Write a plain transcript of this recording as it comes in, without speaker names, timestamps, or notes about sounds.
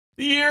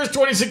The year's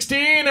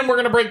 2016, and we're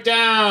going to break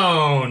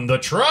down The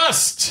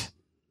Trust,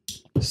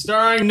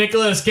 starring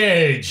Nicolas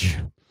Cage.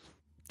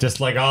 Just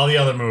like all the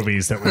other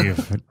movies that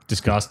we've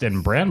discussed,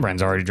 and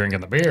Brandan's already drinking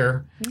the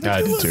beer.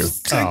 I did too.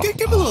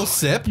 Give me a little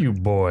sip. You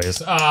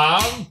boys.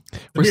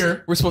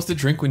 Beer. We're supposed to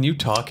drink when you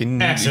talk,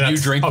 and Actually, you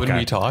drink when okay.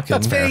 we talk.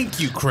 That's And thank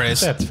you,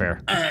 Chris. That's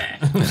fair.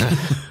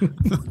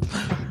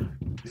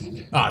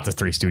 It's a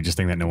Three Stooges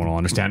thing that no one will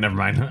understand. Never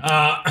mind.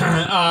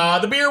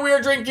 The beer we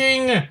are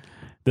drinking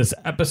this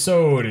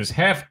episode is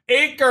Half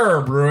Acre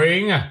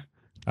Brewing.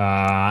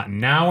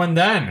 Now and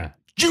Then.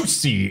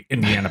 Juicy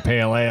Indiana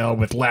Pale Ale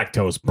with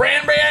lactose.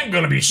 Brandan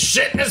gonna be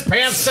shitting his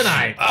pants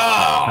tonight.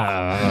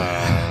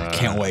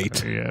 Can't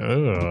wait.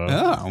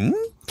 Yeah.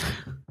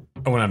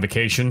 I went on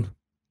vacation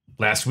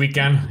last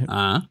weekend.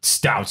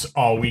 Stouts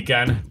all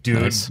weekend.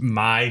 Dude, Nice.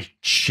 My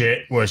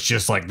shit was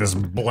just like this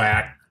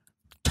black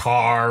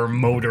tar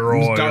motor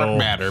oil. Dark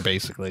matter,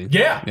 basically.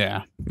 Yeah.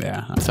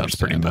 Yeah. sounds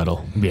pretty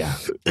metal. Yeah.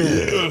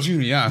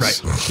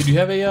 Yes. Right. Did you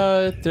have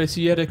a? Did I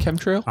see you had a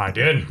chemtrail? I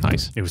did.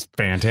 Nice. It was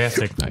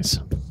fantastic. Nice.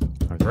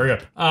 Very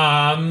good.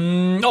 My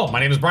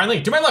name is Brian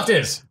Lee. To my left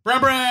is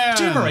Brand.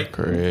 to my right.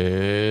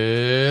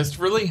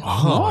 Christopher Lee.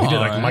 Oh, he did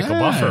like Michael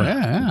Buffer.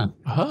 Yeah.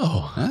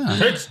 Oh.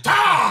 It's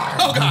time.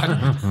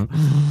 Oh,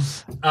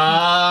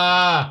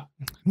 God.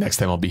 Next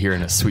time I'll be here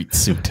in a sweet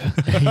suit.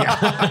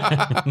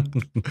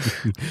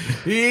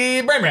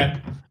 The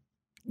Brandan.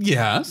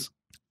 Yes.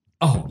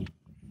 Oh,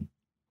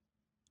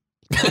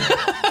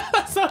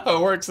 That's not how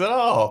it works at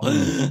all.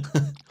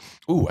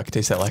 Ooh, I can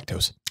taste that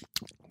lactose.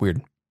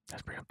 Weird.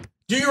 that's pretty good.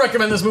 Do you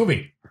recommend this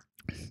movie?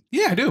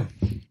 Yeah, I do.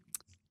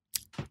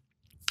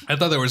 I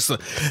thought there was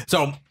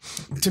so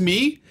to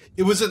me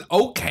it was an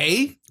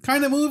okay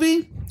kind of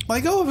movie.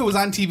 Like, if it was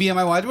on TV, I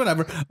might watch it,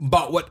 whatever.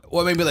 But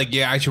what made me like,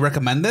 yeah, I should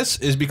recommend this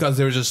is because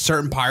there was just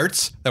certain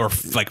parts that were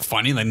like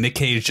funny. Like Nick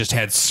Cage just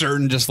had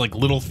certain just like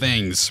little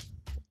things.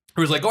 It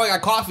was like, I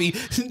got coffee,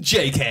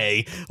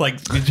 JK. Like,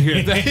 did you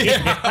hear that?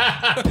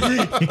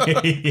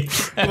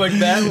 Like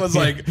that was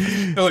like,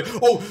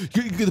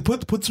 you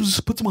put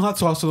some hot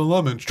sauce on the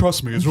lemons.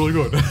 Trust me, it's really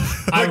good.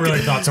 I really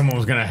thought someone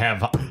was gonna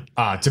have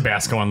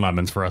Tabasco and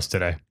lemons for us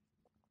today.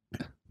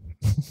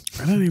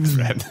 I don't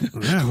even.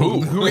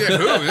 Who?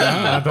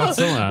 Yeah. I thought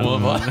so. I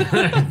don't know.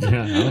 I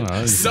don't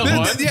know.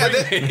 Someone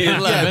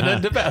lemon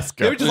and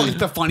Tabasco. They were just like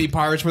the funny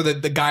parts where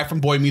the guy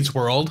from Boy Meets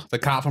World, the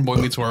cop from Boy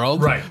Meets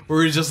World, Right.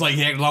 Where he's just like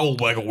acting all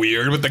like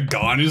weird with the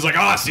gun. He's like,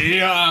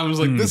 I was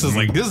like, this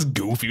is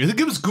goofy.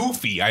 It was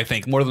goofy, I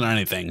think, more than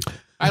anything.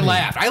 I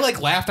laughed. I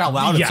laughed out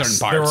loud at certain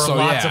parts. There were so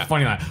lots yeah. of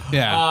funny lines.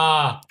 Yeah.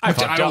 I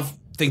Which I don't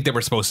think they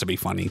were supposed to be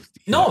funny.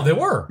 No, they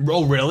were.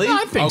 Oh, really?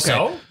 I think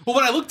so. Well,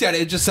 when I looked at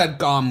it, it just said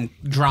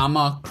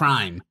drama,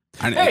 crime.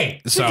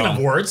 Hey, speaking of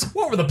words,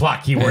 what were the plot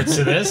keywords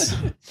to this?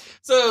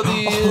 So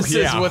this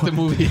is what the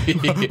movie.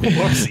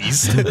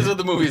 Whoopsies. This is what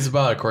the movie is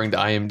about, according to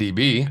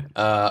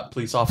IMDb.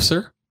 Police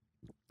officer.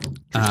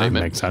 True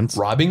statement. Makes sense.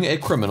 Robbing a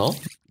criminal.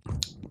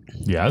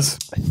 Yes.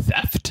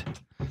 Theft.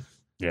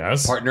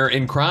 Yes. Partner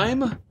in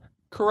crime.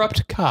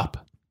 Corrupt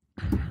cop.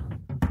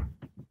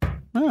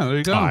 Oh, there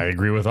you go. I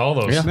agree with all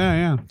those.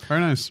 Yeah.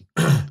 Very nice.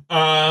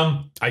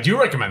 I do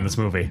recommend this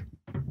movie.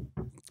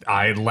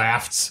 I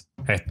laughed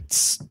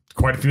at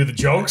quite a few of the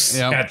jokes,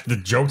 at the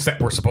jokes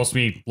that were supposed to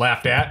be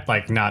laughed at,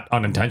 like not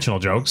unintentional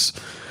jokes.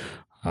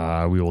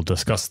 We will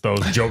discuss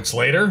those jokes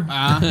later.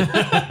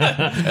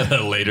 At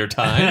a later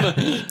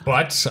time.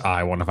 But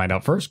I want to find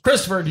out first.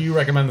 Christopher, do you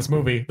recommend this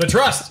movie? The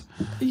Trust.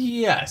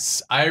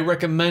 Yes, I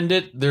recommend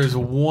it. There's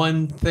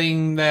one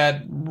thing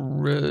that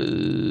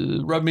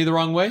rubbed me the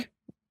wrong way.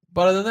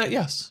 But other than that,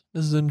 yes,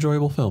 this is an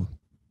enjoyable film.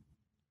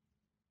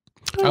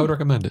 I would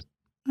recommend it.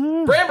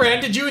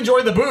 Brandan, did you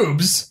enjoy the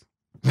boobs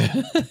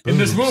in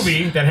this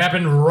movie that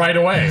happened right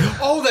away?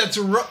 Oh, that's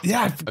right.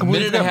 Yeah, A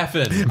minute and a half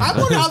in. I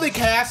wonder how they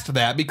cast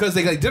that because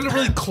they did a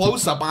really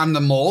close up on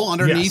the mole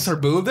underneath her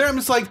boob there. I'm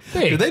just like,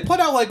 did they put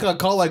out like a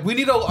call like we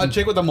need a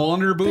chick with a mole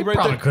under her boob right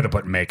Probably there? could have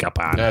put makeup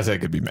on. Yes, that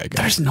could be makeup.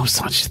 There's no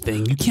such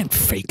thing. You can't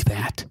fake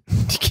that.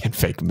 You can't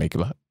fake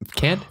makeup.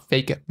 Can't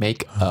fake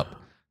makeup.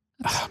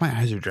 My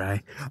eyes are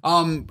dry.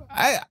 What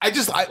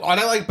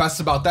I like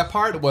best about that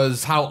part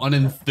was how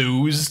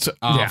unenthused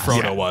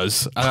Frodo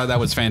was. I thought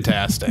that was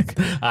fantastic.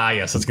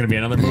 Yes, it's going to be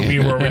another movie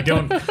where we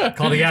don't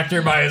call the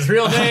actor by his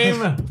real name.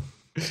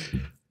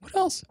 What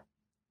else?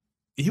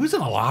 He was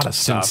in a lot of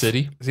Sin stuff.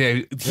 City.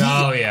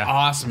 Yeah,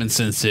 awesome in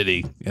Sin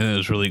City, and it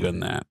was really good in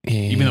that.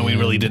 Even though he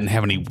really didn't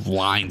have any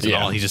lines at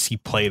all, he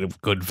played a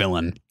good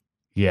villain.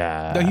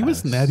 Yeah, No, he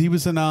was in that. He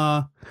was in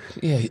Yeah,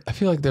 I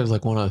feel like there's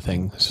like one other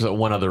thing. There's just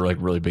one other like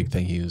really big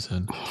thing he was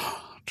in.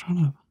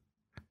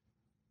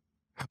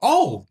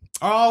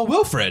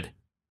 Wilfred,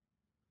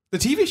 the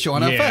TV show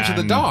on FX with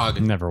the dog.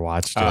 Never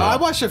watched it. I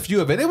watched a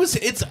few of it.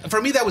 It's for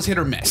me that was hit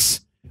or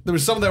miss. There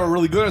was some that were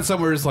really good, and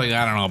some were just like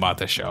I don't know about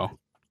this show.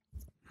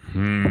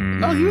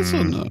 No, he was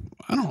in.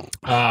 I don't.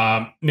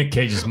 Nick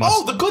Cage's must.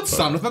 Oh, The Good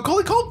Son with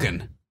Macaulay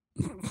Culkin.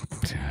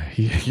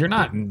 You're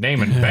not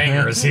naming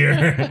bangers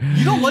here.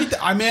 You don't like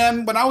that?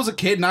 When I was a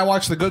kid and I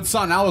watched The Good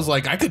Son, I was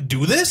like, I could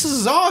do this. This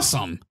is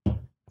awesome.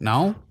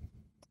 No?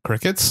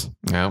 Crickets?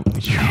 No.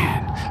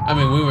 I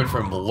mean, we went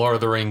from Lord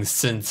of the Rings,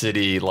 Sin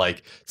City,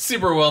 like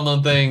super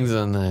well-known things,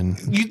 and then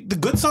The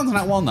Good Son's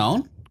not well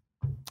known?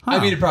 I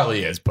mean, it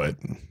probably is, but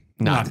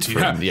not to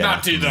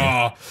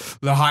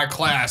the high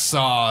class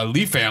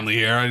Lee family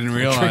here. I didn't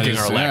realize. Drinking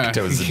our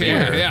lactose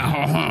beer.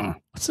 Yeah.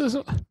 What's this?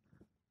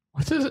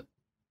 What's this?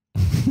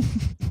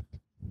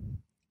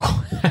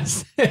 Oh,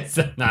 it's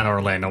not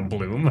Orlando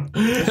Bloom.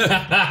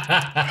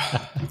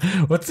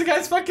 What's the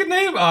guy's fucking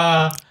name?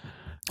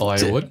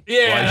 Elijah Wood?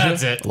 Yeah,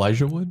 that's it.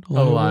 Elijah Wood?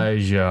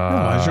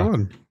 Elijah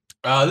Wood.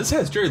 This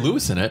has Jerry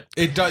Lewis in it.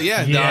 It does,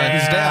 yeah. His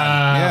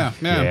dad.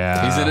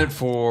 Yeah. He's in it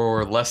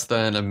for less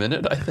than a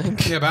minute, I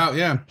think.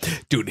 Yeah,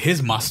 Dude,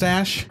 his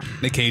mustache,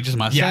 Nick Cage's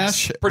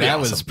mustache, Yes, pretty that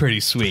awesome. was pretty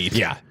sweet.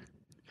 Yeah.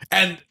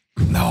 And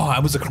no,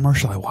 it was a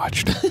commercial I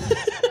watched.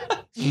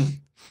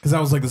 Because I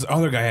was like, this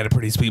other guy had a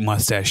pretty sweet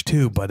mustache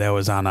too, but that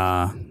was on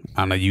a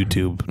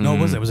YouTube. No, it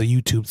wasn't. It was a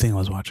YouTube thing I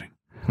was watching.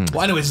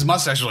 Well, anyways, his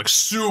mustache was like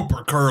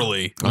super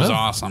curly. It was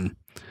awesome.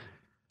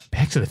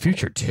 Back to the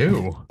Future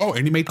too. Oh,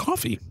 and he made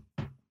coffee.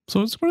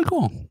 So it's pretty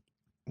cool.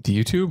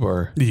 The YouTube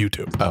or? The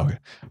YouTube. Oh,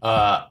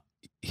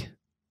 okay.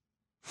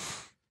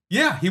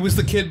 Yeah, he was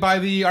the kid by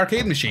the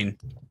arcade machine.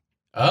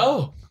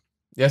 Oh.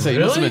 Yes, he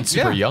must have been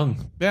super Yeah.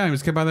 young. Yeah, he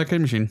was the kid by the arcade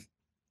machine.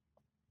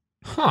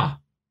 Huh.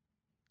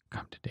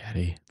 Come to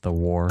Daddy. The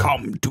War.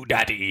 Come to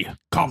daddy.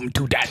 Come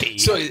to daddy.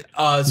 So,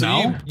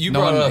 no? you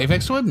no brought up...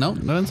 Apex Wood? No,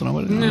 that's not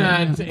what it is.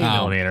 Nah, it's 8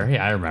 millimeter.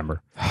 Yeah, I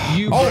remember.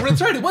 Oh,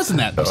 that's right. It wasn't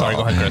that. I'm sorry.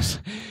 Go ahead, Chris.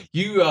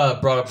 You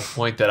brought up a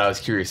point that I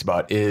was curious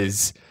about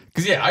is...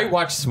 Because, yeah, I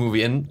watched this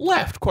movie and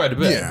laughed quite a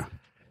bit. Yeah.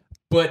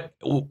 But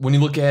when you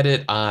look at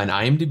it on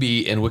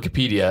IMDb and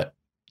Wikipedia,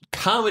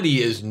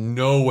 comedy is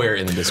nowhere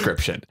in the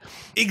description.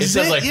 It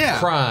says like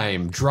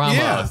crime,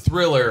 drama,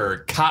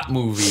 thriller, cop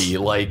movie,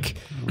 like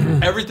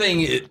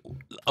everything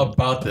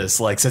about this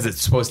like says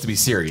it's supposed to be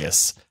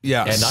serious.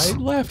 Yes. And I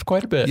laughed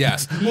quite a bit.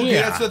 Yes. Well,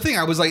 yeah, that's the thing.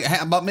 I was like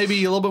about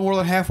maybe a little bit more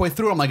than halfway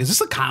through. I'm like, is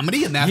this a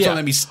comedy? And that's what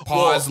made me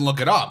pause and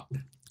look it up.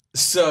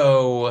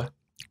 So,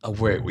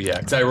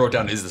 because I wrote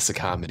down, is this a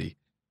comedy?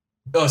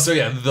 Oh, so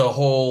yeah, the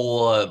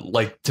whole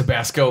like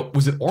Tabasco,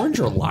 was it orange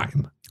or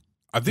lime?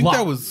 I think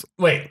that was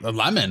a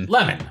lemon.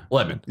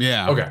 Lemon.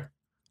 Yeah. Okay.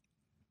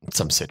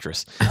 Some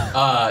citrus.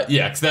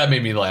 Because that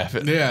made me laugh.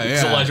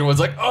 Yeah. So Elijah was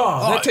like,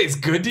 oh, that tastes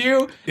good to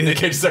you? And the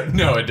kid's like,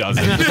 no, it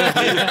doesn't.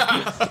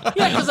 Yeah,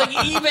 because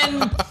like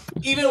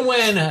even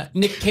when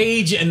Nick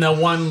Cage and the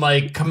one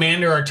like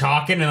commander are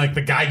talking and like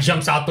the guy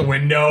jumps out the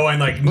window and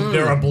like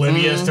they're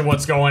oblivious to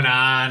what's going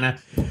on.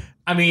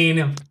 I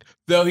mean,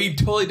 though he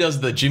totally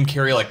does the Jim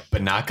Carrey like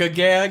Banaka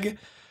gag.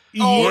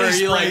 Where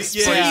he like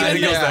sprays and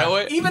he goes that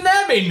way. Even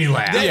that made me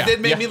laugh.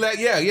 That made me laugh.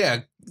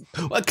 Yeah.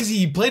 Because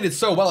he played it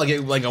so well, like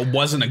it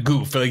wasn't a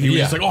goof. Like he was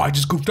just like, oh, I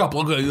just goofed up.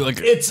 Like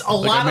it's a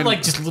lot of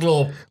like just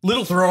little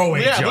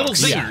throwaway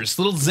jokes.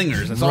 Little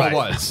zingers. That's all it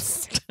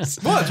was.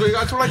 Well,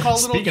 that's what I call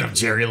little. Speaking of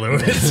Jerry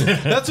Lewis,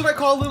 that's what I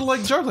call little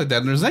like jokes like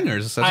that. And they're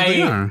zingers. That's what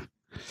they are.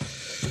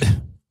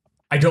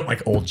 I don't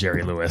like old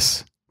Jerry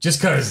Lewis. Just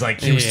because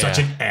like he was such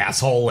an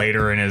asshole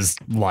later in his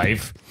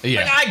life.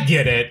 Yeah, like, I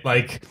get it.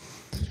 Like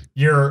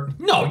you're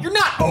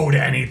not owed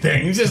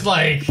anything. It's just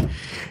like.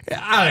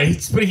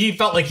 But he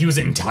felt like he was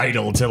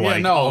entitled to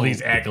like all these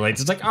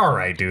accolades. It's like, all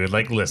right, dude.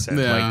 Like, listen,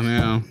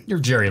 you're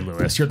Jerry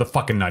Lewis. You're the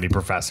fucking Nutty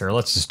Professor.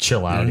 Let's just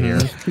chill out here.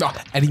 No,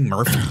 Eddie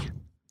Murphy.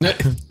 Yeah,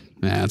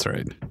 that's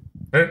right.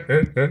 But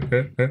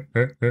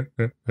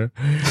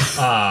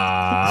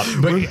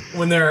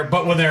when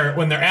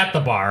they're at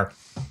the bar,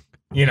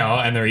 you know,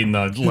 and they're eating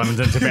the lemons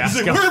and Tabasco.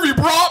 He's like, where have you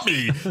brought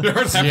me? And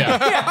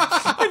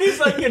he's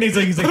like,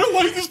 I don't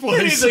like this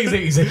place.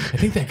 He's like, I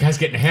think that guy's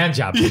getting a hand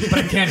job, but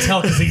I can't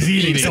tell because he's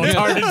eating, so it's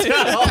hard to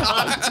tell.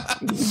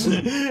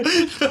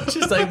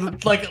 Just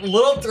like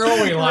little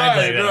throwaway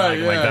line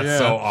that's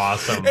so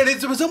awesome. And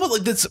it was almost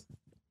like this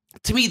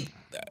to me.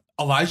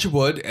 Elijah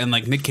Wood and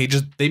like Nick Cage,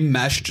 they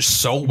meshed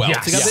so well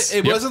together. Yes.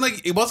 It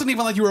wasn't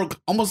even like you were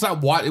almost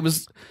not what it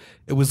was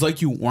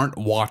like you weren't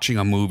watching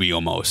a movie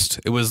almost.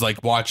 It was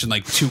like watching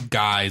like two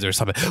guys or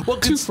something.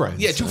 Well, two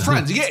friends. Yeah, two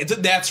friends. Yeah,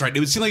 that's right. It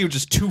would seem like it was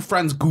just two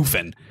friends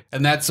goofing,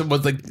 and that's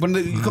what like when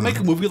you can make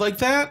a movie like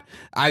that.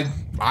 I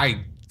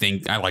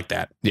think I like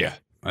that. Yeah.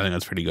 I think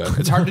that's pretty good.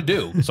 It's hard to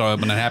do, so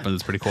when it happens,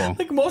 it's pretty cool.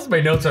 Like most of my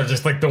notes are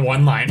just like the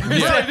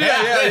one-liners.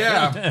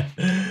 Yeah.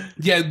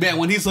 Yeah, man.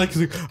 When he's like,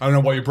 I don't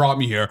know why you brought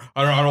me here.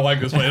 I don't like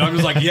this place. And I'm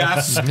just like,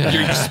 yes,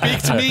 you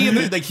speak to me.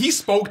 And like he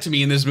spoke to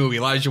me in this movie,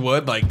 Elijah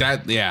Wood, like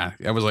that. Yeah,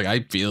 I was like,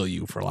 I feel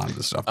you for a lot of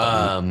this stuff.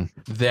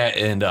 That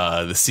and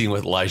the scene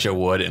with Elijah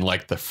Wood and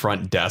like the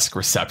front desk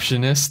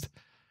receptionist.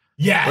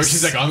 Yes. Where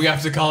she's like, I'm gonna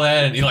have to call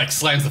that, and he like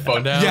slams the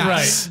phone down.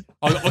 Yes. Right.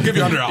 I'll give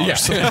you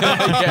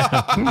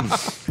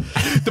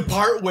 $100. The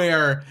part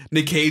where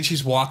Nick Cage,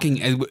 he's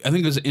walking, and I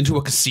think it was into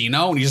a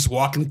casino, and he's just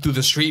walking through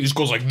the street, and he just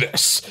goes like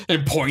this,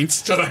 and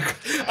points to like,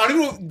 I don't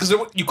know, because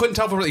you couldn't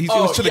tell if he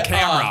was to the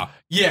camera.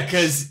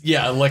 Because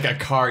like a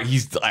car,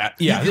 he's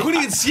you couldn't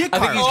even see a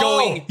car.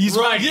 I think he's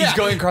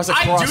going across a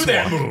crosswalk. I do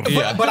that move.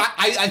 But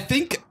I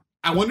think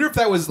I wonder if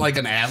that was like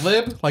an ad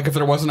lib, like if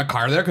there wasn't a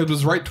car there, because it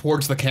was right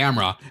towards the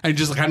camera, and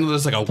just kind of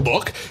just like a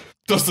look,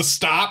 just to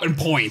stop and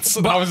points.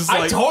 And I was just I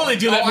like, totally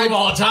do that move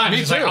all the time.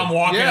 Me It's too. like I'm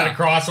walking Yeah. at a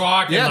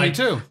crosswalk. Yeah, and me like,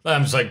 too.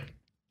 I'm just like,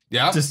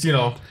 Yeah, just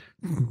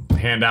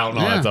hand out and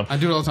all that stuff. I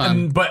do it all the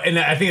time. And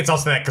I think it's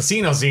also that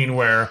casino scene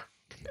where,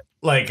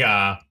 like,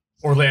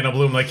 Orlando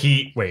Bloom, like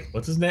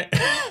what's his name?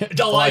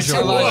 Elijah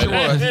Wood,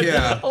 Wood.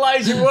 yeah.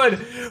 Elijah Wood,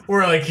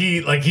 where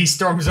he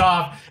storms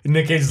off, and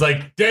Nick Cage is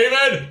like,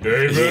 David.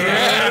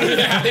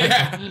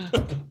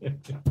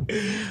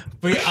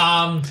 But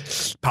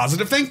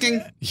Positive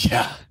thinking.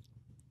 Yeah.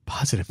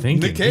 positive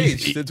thinking. Nick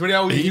Cage. That's what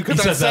you kept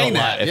on says that a saying lot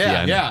that. at the Yeah,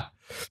 end. yeah.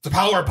 The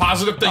power of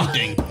positive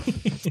thinking.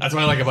 That's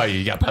what I like about you.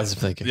 You got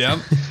positive thinking.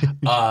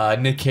 Yep.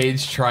 Nick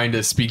Cage trying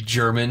to speak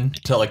German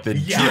to like the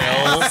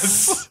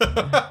Yes.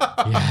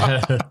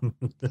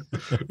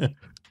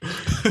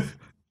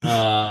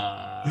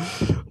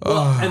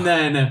 Well, and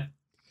then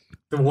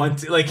the one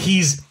like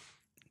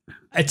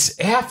it's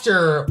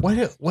after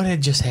what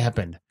had just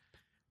happened.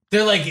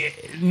 They're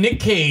like Nick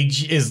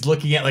Cage is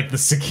looking at like the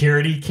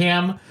security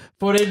cam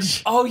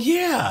footage. Oh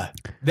yeah,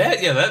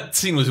 that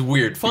scene was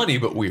weird, funny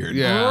but weird.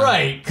 Yeah.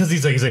 Right, because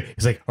he's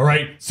like, all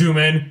right, zoom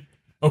in.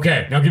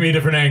 Okay, now give me a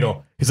different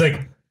angle. He's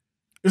like,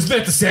 isn't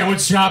that the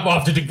sandwich shop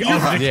off the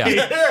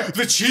Yeah.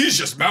 The cheese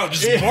just melted,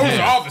 just blows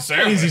off the And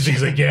sandwich.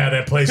 he's like, yeah,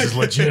 that place is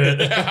legit.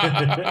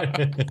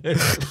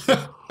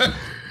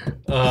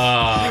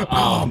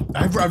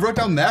 I wrote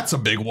down that's a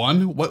big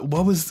one. What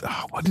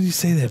did he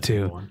say that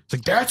to? It's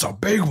like that's a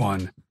big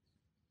one.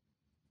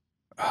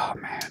 Oh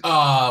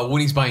man.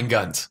 When he's buying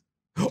guns.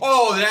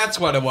 Oh, that's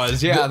what it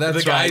was. Yeah, that's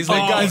the guys,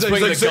 right. the guys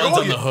putting the guns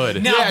on the yeah.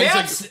 hood. Now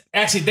Yeah, it's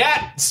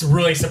that's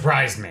really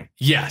surprised me.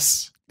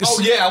 Yes. Oh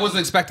yeah, I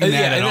wasn't expecting that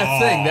Yeah, at and all. that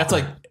thing, that's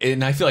like,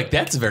 and I feel like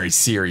that's a very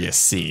serious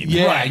scene.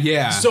 Yeah, Right.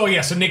 yeah. So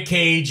Nick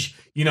Cage,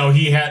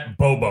 he had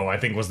Bobo, I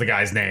think was the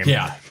guy's name.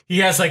 Yeah. He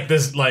has like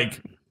this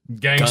like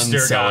gangster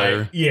Gun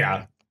seller. guy.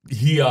 Yeah.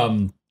 He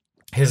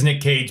has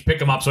Nick Cage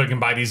pick him up so he can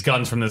buy these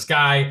guns from this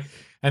guy.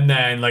 And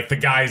then like the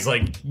guy's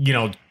like,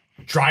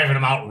 driving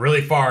him out really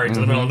far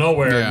into the middle of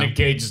nowhere. Yeah. And Nick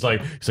Cage is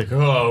like,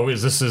 oh,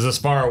 is this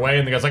far away?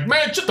 And the guy's like,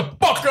 man, shut the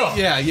fuck up.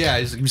 Yeah, yeah.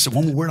 He's like, you said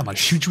one more word, I'm gonna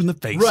shoot you in the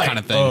face, Right. kind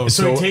of thing.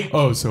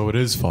 So it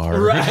is far.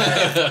 Right.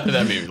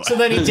 That made me laugh. So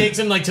then he takes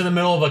him like to the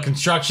middle of a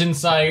construction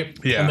site.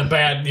 Yeah. And the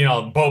bad,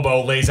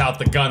 Bobo lays out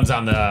the guns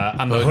on the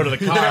hood of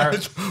the car.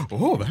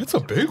 Oh, that's a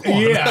big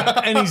one. Yeah.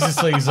 And he's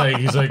just like,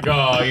 he's like, oh,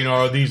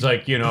 are these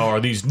like, are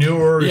these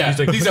newer? Yeah, He's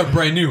like, these are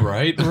brand new,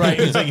 right? right.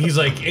 He's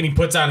like, and he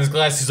puts on his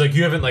glasses. He's like,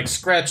 you haven't like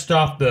scratched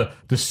off the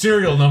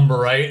serial number,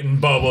 right? And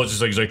Bobo's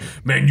just like, he's like,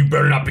 man, you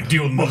better not be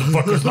dealing with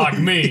motherfuckers like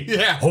me.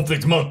 Yeah. Hopefully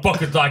it's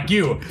motherfuckers like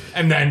you.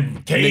 And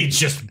then Cage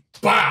just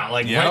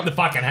right in the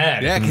fucking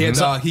head.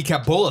 Yeah, he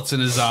kept bullets in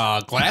his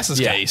glasses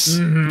Yeah. case,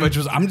 which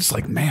was I'm just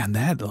like, man,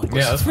 that like,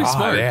 was, that's pretty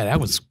smart. Yeah, that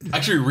was.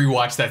 Actually,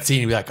 rewatch that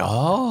scene and be like,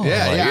 oh.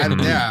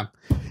 Yeah.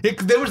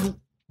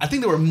 I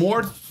think there were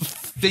more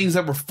things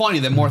that were funny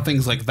than more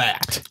things like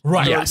that.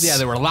 Right. Yes. Yeah,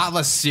 there were a lot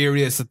less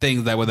serious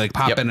things that would like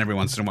pop in every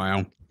once in a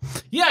while.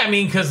 Yeah, I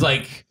mean, because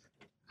like,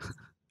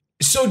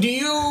 so do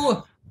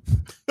you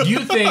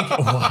think?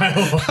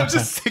 I'm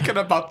just thinking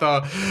about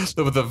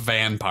the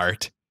van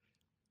part.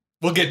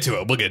 We'll get to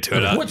it.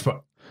 Which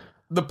part?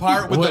 The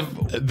part with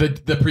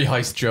the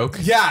pre-heist joke.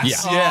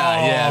 Yes.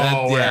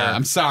 Yeah. Yeah.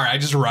 I'm sorry. I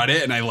just read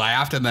it and I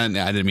laughed and then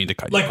I didn't mean to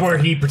cut you Like off. where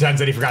he pretends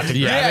that he forgot to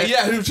grab it.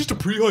 Yeah, it was just a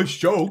pre-heist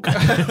joke.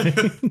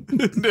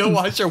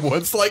 Elijah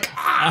Wood's like,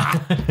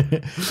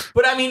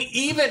 But I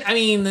mean,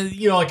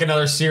 like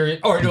another series.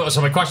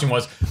 So my question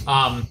was,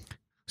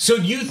 so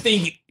do you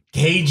think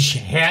Cage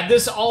had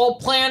this all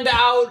planned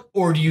out,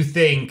 or do you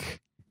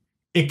think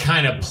it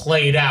kind of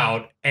played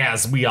out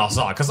as we all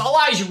saw? Because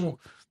Elijah Wood.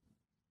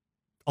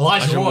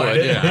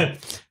 yeah.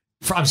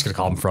 I'm just gonna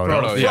call him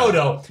Frodo.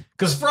 Frodo,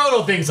 because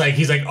Frodo thinks like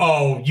he's like,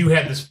 oh, you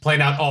had this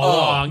planned out all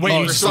along. wait,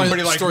 Oh, for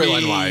somebody like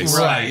storyline me. wise.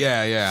 Right,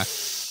 yeah.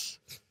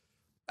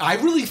 I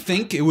really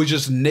think it was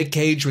just Nick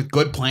Cage with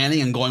good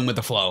planning and going with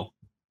the flow.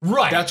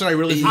 right. That's what I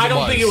really think I it don't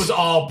was. think it was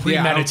all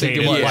Yeah, I don't think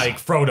premeditated it was. like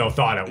Frodo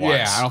thought it was.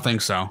 Yeah, I don't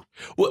think so.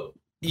 Well,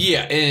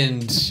 yeah,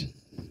 and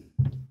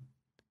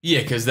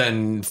yeah, because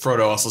then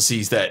Frodo also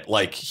sees that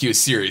like he was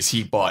serious.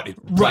 He bought it.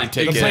 Right,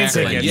 the plane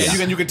ticket.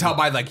 Yeah, you could tell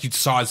by like you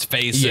saw his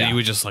face Yeah. and he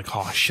was just like,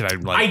 oh shit, I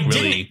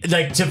really. didn't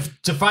like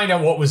to find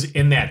out what was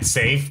in that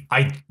safe.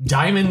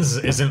 Diamonds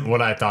isn't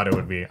what I thought it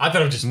would be. I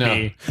thought it would just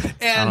be.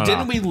 And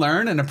didn't we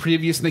learn in a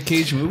previous Nick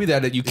Cage movie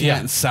that you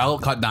can't sell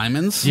cut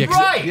diamonds? Yeah, 'cause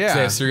Right. They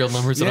have serial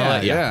numbers and all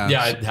that. Yeah.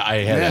 I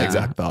had that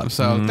exact thought.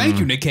 So thank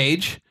you, Nick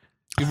Cage.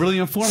 You're really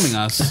informing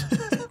us.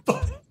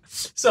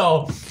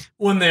 So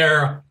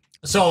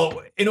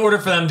in order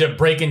for them to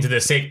break into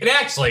this safe, and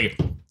actually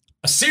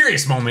a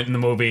serious moment in the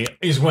movie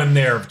is when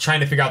they're trying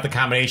to figure out the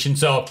combination.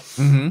 So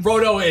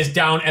Frodo is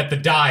down at the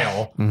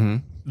dial,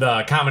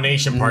 the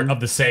combination part of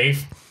the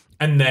safe,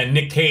 And then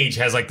Nick Cage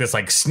has like this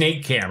like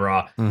snake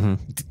camera,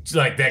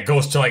 like that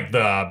goes to like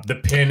the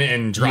pin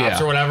and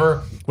drops or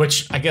whatever.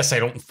 Which I guess I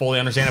don't fully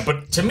understand it,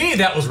 but to me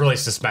that was really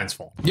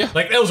suspenseful. Yeah.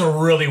 Like that was a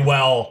really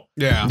well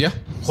Yeah.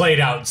 played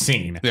out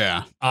scene.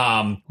 Yeah.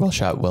 Well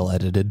shot, well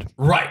edited.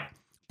 Right.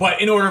 But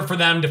in order for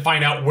them to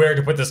find out where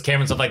to put this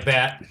camera and stuff like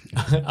that,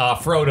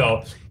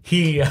 Frodo,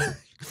 he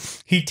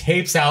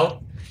tapes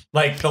out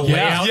like the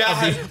layout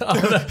of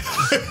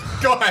the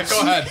Go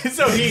ahead.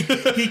 so he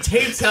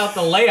tapes out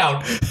the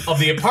layout of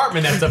the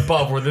apartment that's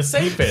above where the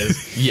safe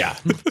is. Yeah.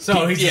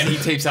 So he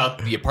tapes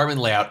out the apartment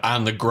layout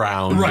on the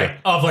ground. Right.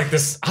 Of like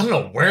this, I don't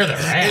know where they're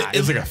at.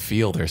 It's like a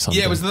field or something.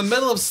 Yeah, it was in the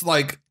middle of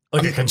like a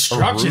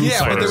construction yeah,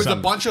 site but or there was a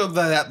something. bunch of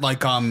that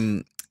like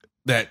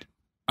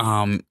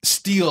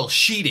steel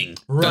sheeting,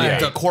 Right.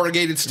 the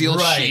corrugated steel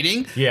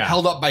sheeting,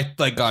 held up by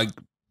like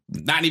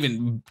not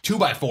even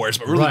 2x4s,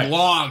 but really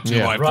long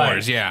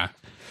 2x4s. Yeah.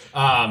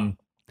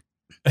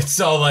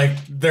 So like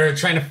they're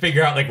trying to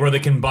figure out like where they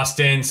can bust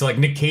in. So like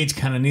Nick Cage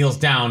kind of kneels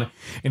down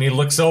and he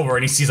looks over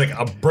and he sees like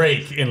a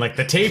break in like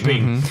the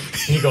taping.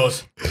 He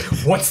goes,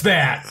 "What's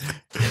that?"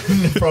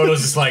 And Frodo's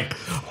just like,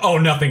 "Oh,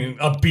 nothing.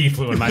 A bee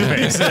flew in my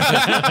face."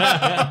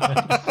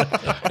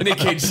 And Nick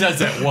Cage says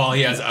that while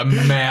he has a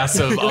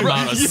massive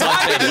amount of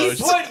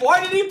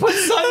Why did he put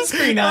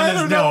sunscreen on I his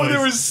don't know. nose?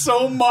 There was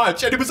so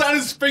much, and it was on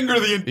his finger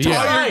the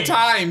entire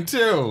time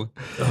too.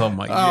 Oh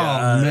my Oh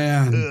god.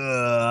 man!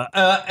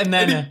 And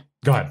then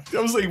go ahead. I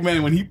was like,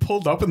 man, when he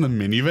pulled up in the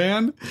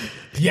minivan,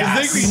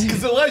 Yes.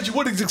 because Elijah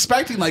Wood is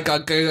expecting like a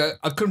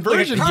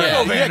conversion, Like a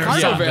cargo van or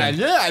cargo something. van,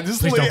 yeah.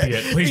 Just Please like, don't be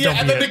it. Please don't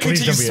and be then it. Nick Please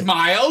Cage don't be it.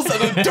 smiles,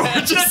 and the door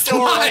just The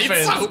door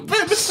slides open.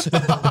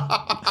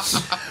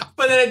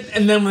 But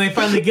then when they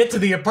finally get to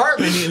the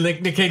apartment,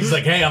 Nick Cage is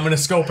like, "Hey, I'm gonna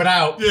scope it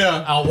out.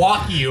 Yeah. I'll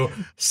walk you."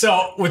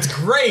 So what's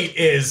great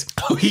is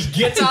he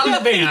gets out of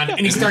the van and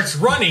he starts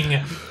running,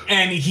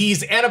 and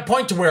he's at a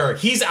point to where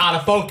he's out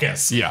of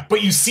focus. Yeah.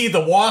 But you see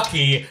the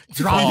walkie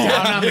drop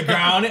down on the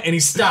ground, and he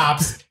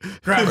stops,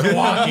 grabs the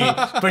walkie.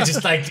 But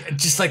just like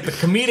the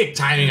comedic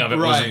timing of it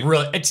was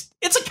really it's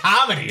a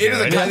comedy.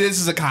 This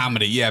is a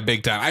comedy, yeah,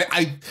 big time.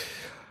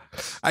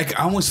 I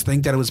almost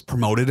think that it was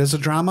promoted as a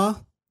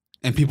drama,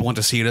 and people went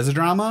to see it as a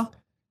drama,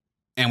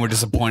 and were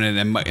disappointed,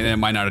 and it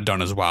might not have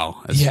done as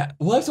well. Yeah,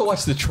 we'll have to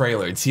watch the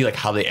trailer and see like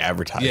how they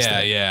advertised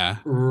it. Yeah.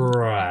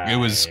 Right. It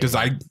was because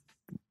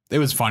it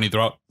was funny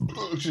throughout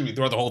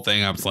the whole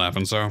thing. I was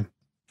laughing so.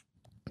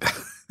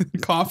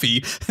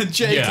 Coffee,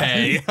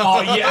 JK.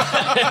 Oh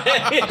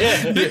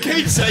yeah. Nick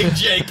Cage saying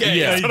JK.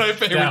 Yeah. That's one of my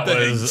favorite That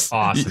things. was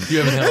awesome. You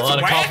haven't had a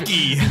lot of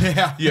coffee. Wacky.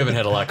 Yeah. You haven't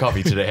had a lot of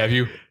coffee today, have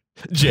you?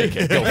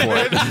 JK, go for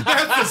it.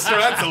 That's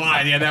the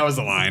line. Yeah, that was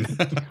the line.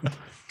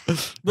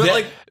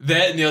 But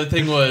that and the other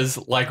thing was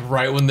like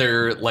right when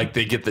they're like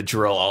they get the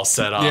drill all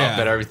set up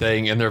and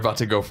everything and they're about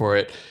to go for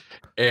it.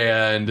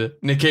 And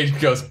Nick Cage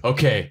goes,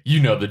 "Okay,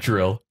 you know the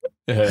drill."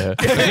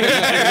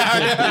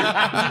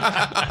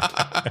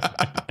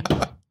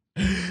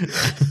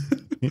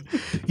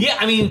 Yeah,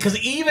 I mean, because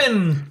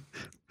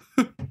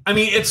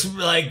it's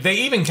like they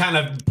even kind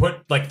of put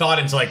like thought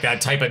into like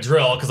that type of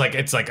drill because like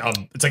it's like a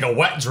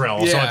wet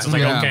drill, so it's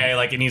like okay,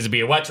 like it needs to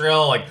be a wet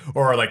drill, like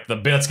or like the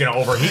bit's gonna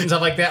overheat and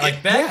stuff like that,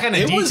 like that kind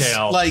of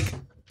detail. Was, like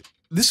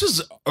this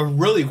was a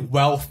really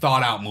well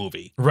thought out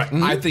movie, right?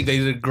 Mm-hmm. I think they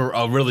did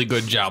a really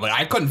good job. Like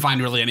I couldn't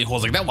find really any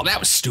holes like that. Well, that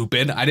was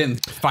stupid. I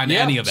didn't find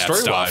any of that stuff.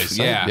 Story-wise,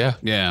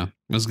 yeah,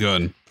 it was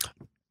good.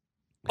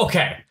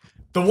 Okay,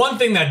 the one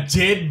thing that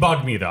did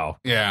bug me though,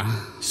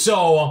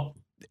 so.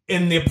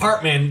 In the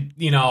apartment,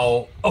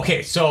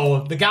 okay,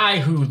 so the guy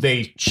who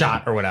they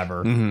shot or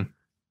whatever,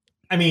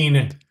 I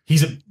mean,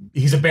 he's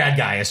a bad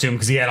guy, I assume,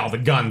 because he had all the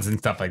guns and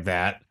stuff like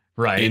that,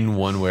 right? In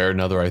one way or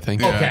another, I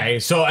think. Okay,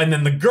 so, and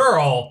then the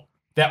girl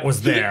that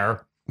was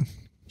there,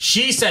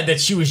 she said that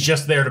she was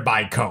just there to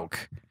buy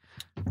Coke.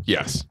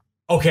 Yes.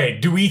 Okay,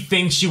 do we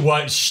think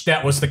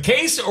that was the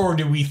case, or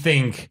do we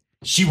think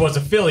she was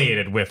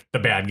affiliated with the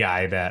bad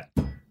guy that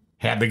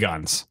had the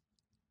guns?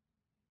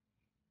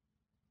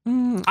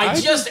 I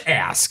just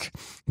ask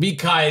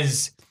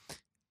because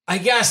I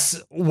guess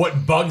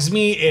what bugs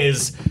me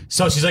is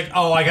so she's like,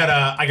 oh, I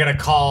gotta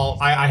call.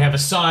 I have a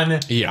son,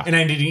 and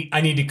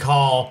I need to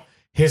call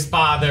his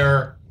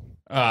father.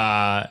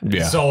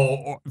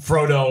 So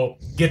Frodo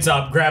gets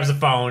up, grabs the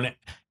phone,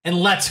 and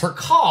lets her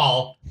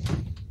call,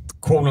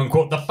 quote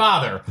unquote, the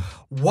father.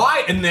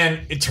 Why? And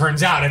then it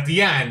turns out at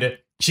the end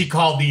she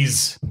called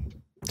these.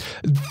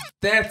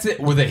 That's it.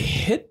 Were they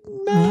hitmen?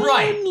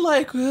 Right.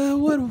 Like,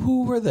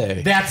 who were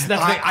they? That's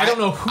I don't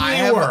know who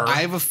they were. I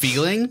have a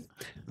feeling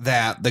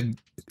that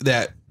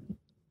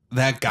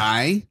that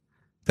guy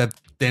that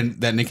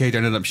Nick Cage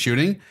ended up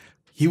shooting,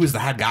 he was the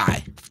head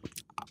guy.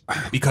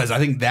 Because I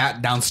think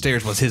that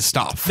downstairs was his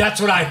stuff.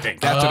 That's what I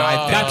think. That's what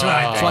I think.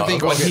 So I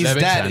think when he's that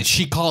makes dead, sense.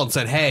 she called and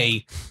said,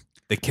 "Hey,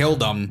 they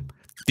killed him.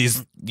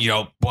 These,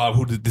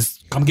 who did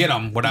this? Come get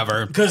him,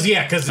 whatever." Because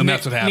that's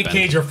what happened. Nick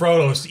Cage or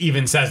Frodo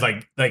even says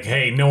like,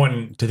 hey, no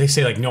one. Do they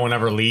say like no one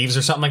ever leaves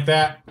or something like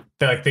that?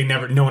 That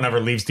like no one ever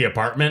leaves the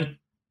apartment.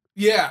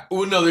 Yeah.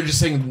 Well, no, they're just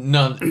saying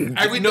none.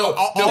 I mean, all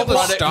the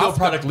product, stuff. no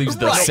product leaves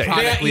the Right. safe. No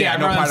product, Yeah, no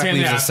no, I'm product saying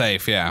leaves the that.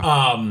 safe.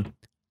 Yeah.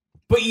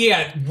 But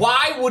yeah,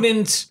 why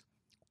wouldn't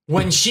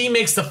when she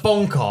makes the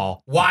phone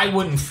call? Why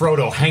wouldn't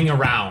Frodo hang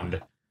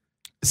around?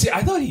 See,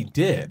 I thought he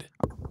did.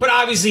 But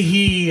obviously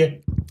he.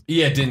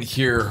 Yeah, didn't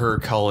hear her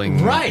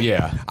calling. Right.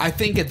 Yeah. I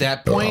think at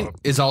that point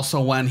is also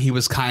when he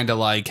was kind of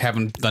like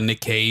having the Nick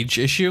Cage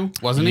issue,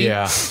 wasn't he?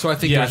 Yeah. So I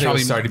think Yeah, there I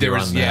was think it probably was starting to be there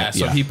was around that,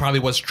 So yeah. he probably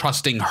was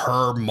trusting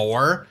her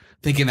more,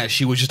 thinking that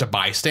she was just a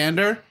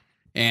bystander,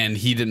 and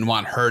he didn't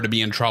want her to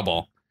be in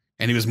trouble,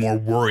 and he was more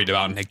worried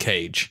about Nick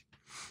Cage.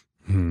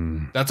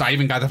 That's I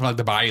even got that from like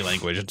the body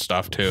language and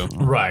stuff too.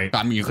 Right.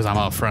 I mean, because I'm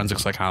a forensic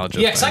psychologist.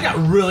 Yeah, because I got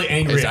really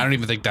angry. I don't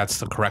even think that's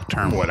the correct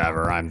term.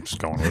 Whatever. I'm just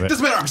going with it.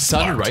 Doesn't matter. I'm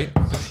Sounded smart.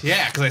 right.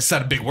 Yeah, because I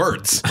said big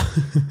words.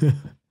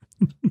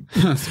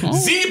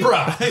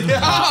 Zebra.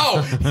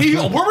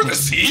 Oh, where were the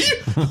sea?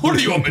 What are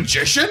you, a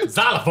magician?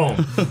 Xylophone.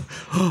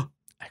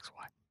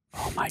 XY.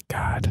 Oh my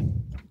god,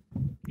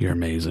 you're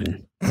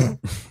amazing. Where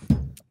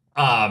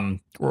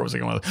was I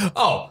going with it?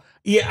 Oh,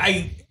 yeah,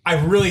 I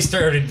really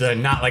started to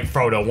not like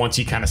Frodo once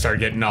he kind of started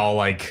getting all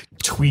like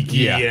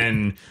tweaky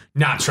and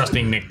not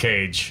trusting Nick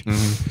Cage.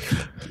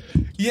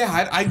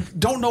 Yeah, I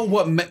don't know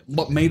what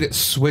made it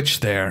switch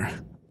there.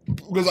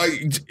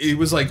 Because it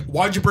was like,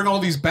 why'd you bring all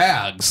these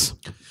bags?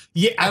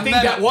 Yeah, I And think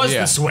then- that was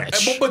yeah. the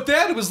switch. But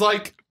then it was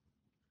like,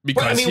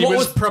 because I mean, he what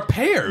was was-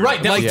 prepared.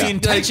 Right, that was Yeah. the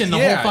intention the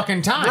whole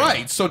fucking time.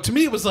 Right. So to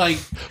me, it was like,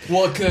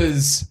 Well,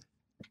 because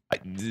I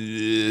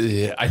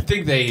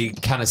think they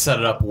kind of set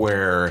it up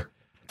where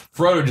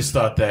Frodo just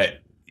thought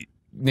that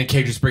Nick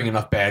Cage was bringing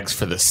enough bags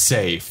for the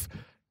safe,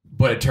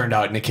 but it turned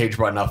out Nick Cage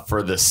brought enough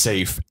for the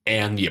safe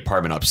and the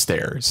apartment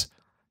upstairs.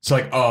 So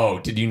like, oh,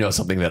 did you know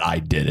something that I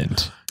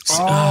didn't?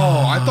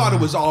 oh, I thought it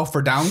was all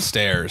for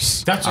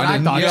downstairs. That's what I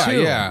didn't- thought, yeah,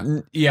 too. Yeah.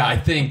 Yeah, I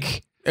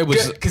think It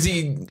was. because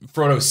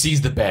Frodo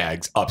sees the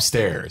bags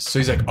upstairs, so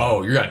he's like,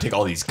 oh, you're gonna take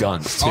all these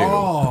guns too.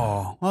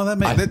 Oh, well,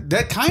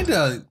 that kind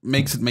of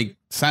makes it make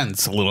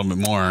sense a little bit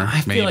more.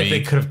 I feel like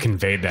they could have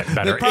conveyed that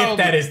better if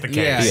that is the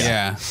case.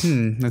 Yeah.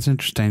 That's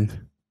interesting.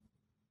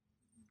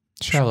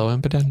 Shallow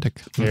and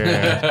pedantic.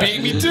 Yeah.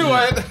 Beat me to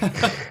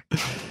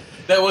it.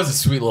 That was a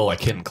sweet little like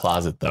hidden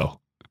closet though.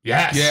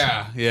 Yes.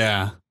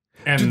 Yeah.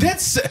 And Dude,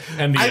 that's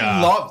and the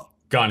I love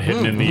gun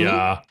hidden in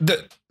the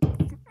the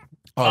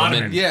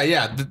ottoman.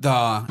 yeah.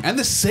 The and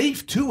the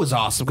safe too was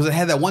awesome because it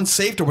had that one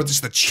safe door with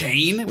just the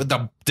chain with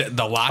the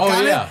lock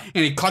on yeah. it,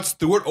 and he cuts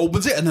through it,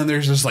 opens it, and then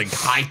there's this like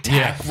high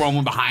tech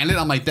room behind it.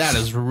 I'm like, that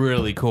is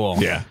really cool.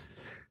 Yeah.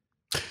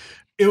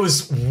 It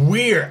was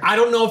weird. I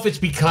don't know if it's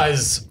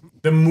because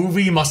the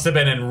movie must have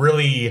been in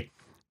really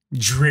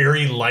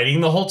dreary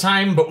lighting the whole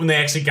time, but when they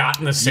actually got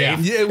in the safe,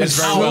 Yeah, it was it's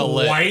very how well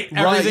lit. white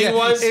Right, everything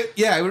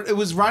yeah. was. It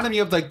was reminding me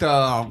of like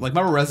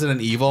remember Resident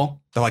Evil,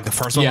 the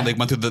first one Yeah. when they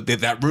went through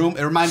that room.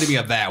 It reminded me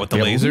of that with the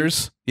Yeah,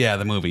 lasers. Yeah,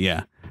 the movie.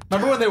 Yeah,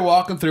 remember when they were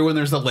walking through and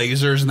there's the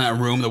lasers in that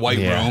room, the white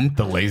room.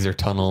 The laser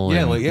tunnel. Yeah,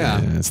 and, well, yeah.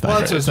 it's not Well,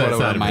 that's very- just what it's it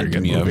not a very reminded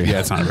good me of. movie. Yeah,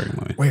 it's not a very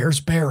good movie.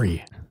 Where's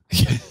Barry?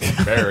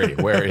 Barry,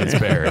 where is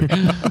Barry?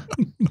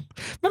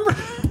 Remember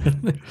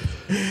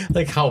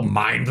like how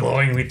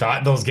mind-blowing we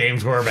thought those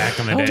games were back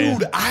in the day?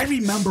 Dude, I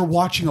remember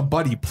watching a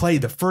buddy play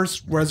the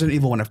first Resident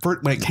Evil when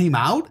it came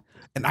out,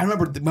 and I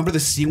remember the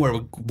scene where it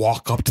would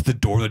walk up to the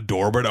door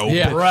would open.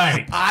 Yeah.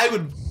 Right.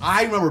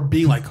 I remember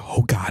being like,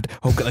 oh god,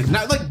 like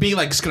not like being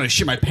like just gonna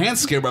shit my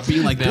pants scared, but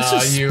being like, this No,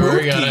 is you spooky.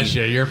 were gonna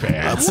shit your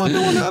pants. I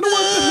don't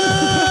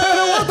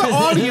want the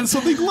audience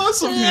to think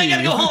less of me. I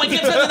gotta go home and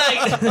get to the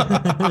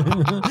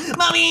night.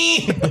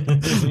 Mommy!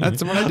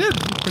 That's what I did,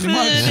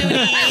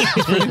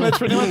 pretty much.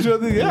 pretty much.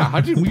 Yeah,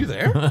 were you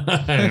there? Were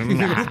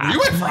you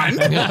my friend?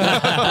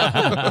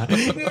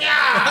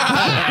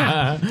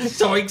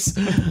 Zoinks.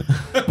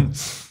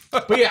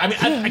 But yeah, I mean,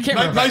 I can't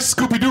remember. Nice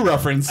Scooby Doo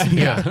reference.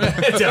 Yeah.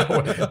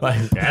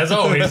 Like, as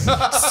always,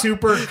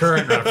 super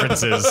current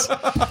references.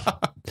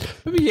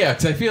 Yeah,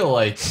 because I feel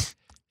like,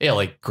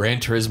 like Gran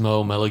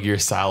Turismo, Metal Gear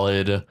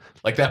Solid,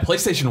 like that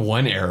PlayStation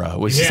 1 era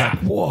was just Yeah. like,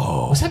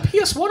 whoa. Was that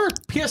PS1 or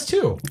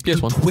PS2?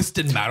 PS1.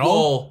 Twisted Metal.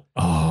 Well,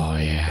 Oh,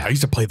 yeah. I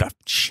used to play that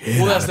shit.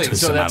 well, out that's of the thing.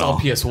 Twisted So that's Metal. all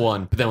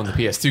PS1. But then when the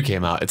PS2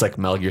 came out, it's like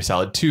Metal Gear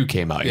Solid 2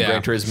 came out. And Yeah.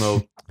 Gran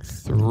Turismo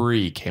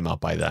 3 came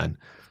out by then.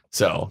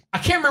 So I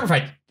can't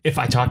remember if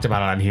I talked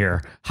about it on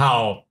here,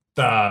 how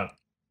the...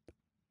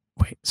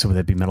 Wait, so would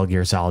that be Metal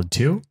Gear Solid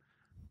 2?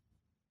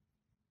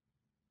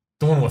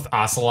 The one with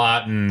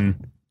Ocelot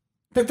and...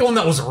 I think the one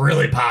that was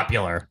really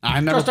popular.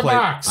 I never Just a played.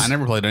 box. I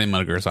never played any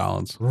Metal Gear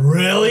Solids.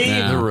 Really?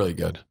 Yeah. they're really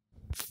good.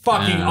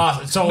 Fucking Yeah.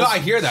 awesome. So, No, I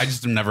hear that. I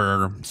just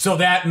never. so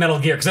that Metal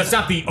Gear, because that's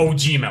not the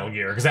OG Metal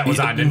Gear, because that was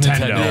on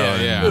Nintendo.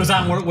 Yeah. It was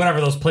on whatever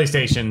those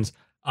PlayStations.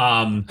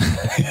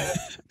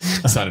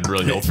 Sounded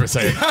really old for a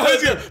second.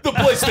 The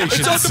PlayStations.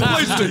 It's on the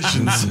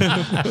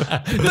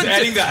PlayStations. Just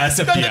adding the S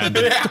at the end.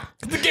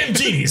 The Game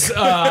Genies.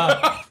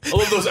 I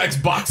love those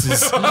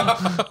Xboxes.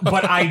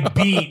 But I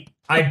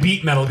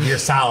beat Metal Gear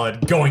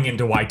Solid going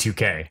into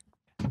Y2K.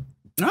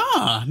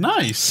 Ah,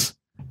 nice.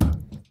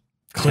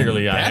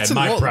 Clearly, I had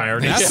my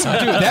priorities. Dude,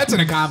 that's an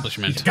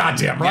accomplishment.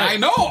 Goddamn Yeah, right. I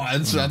know.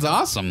 That's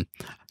awesome.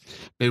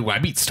 Dude, when I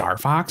beat Star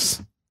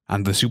Fox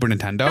on the Super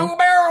Nintendo,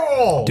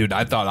 Barrel. dude,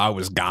 I thought I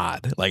was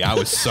God. Like, I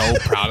was so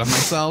proud of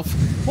myself.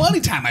 Well,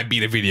 anytime I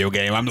beat a video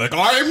game, I'm like,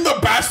 I'm the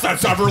best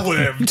that's ever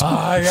lived.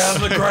 I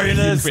am the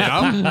greatest. You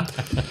know?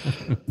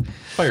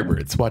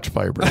 Firebirds. Watch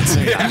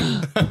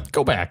Firebirds.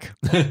 Go back.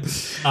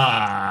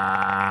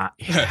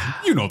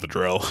 You know the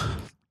drill.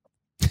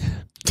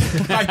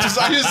 I just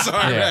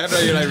saw it.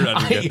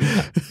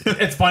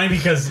 It's funny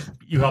because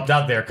you helped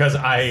out there because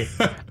I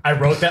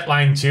wrote that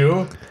line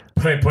too,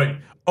 but I put,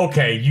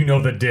 okay, you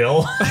know the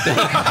dill.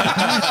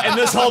 And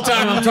this whole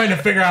time I'm trying to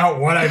figure out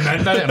what I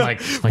meant by it. I'm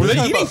like, Were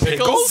they eating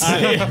pickles?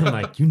 I'm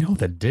like, you know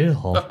the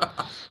dill.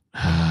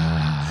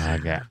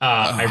 Okay.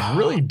 I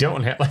really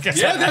don't have, like I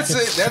said, that's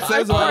it. That's I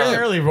about it.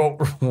 rarely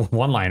wrote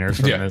one-liners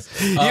from this.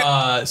 Go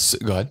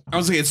ahead. I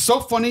was like, it's so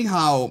funny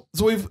how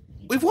we've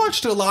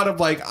watched a lot of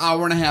like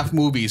hour-and-a-half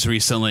movies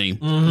recently.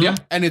 Yeah.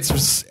 And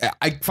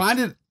I find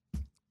it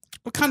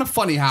kind of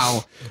funny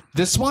how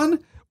this one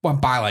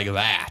went by like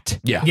that.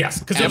 Yeah. Yes,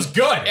 because it was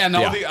good. And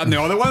the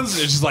other ones,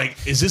 it's just like,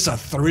 is this a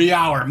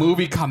 3-hour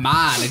movie? Come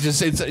on! It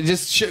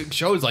just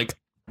shows like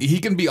he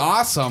can be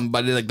awesome,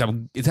 but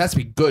it has to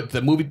be good.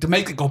 The movie to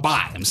make it go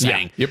by. I'm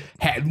saying, the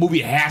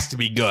movie has to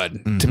be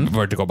good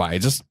for it to go by.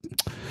 It's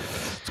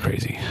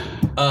crazy.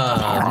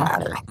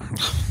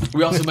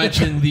 We also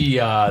mentioned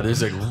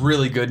there's a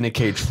really good Nick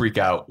Cage freak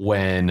out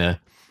when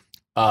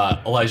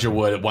Elijah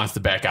Wood wants to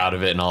back out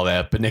of it and all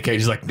that, but Nick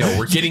Cage is like, no,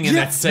 we're getting in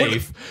that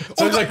safe.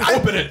 So he's like,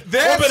 open it.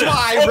 That's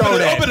why I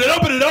wrote it. Open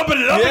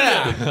it.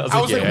 Yeah.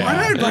 I was like,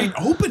 why did I write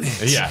open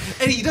it? Yeah.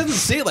 And he doesn't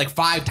say it like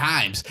 5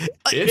 times.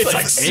 It's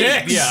like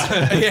 6.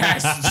 Yeah.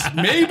 Yes.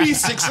 Maybe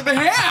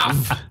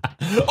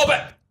 6.5.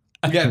 Open.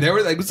 Yeah, there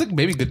were like, it was like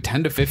maybe a good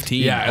 10 to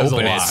 15. Yeah, it was a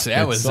open lot. it.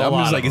 That was, I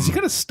was like, is he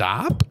gonna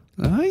stop?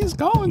 He's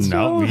going.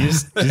 No,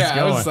 he's yeah,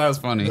 going. that was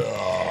funny.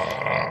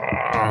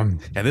 And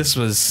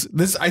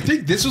this. I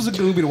think this was a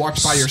good movie to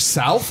watch by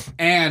yourself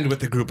and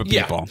with a group of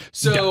people.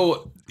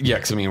 So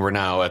because I mean we're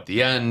now at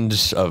the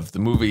end of the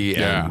movie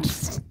and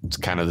it's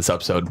kind of this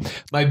episode.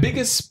 My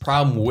biggest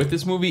problem with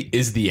this movie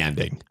is the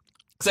ending.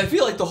 Because I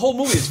feel like the whole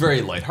movie is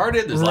very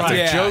lighthearted. There's lots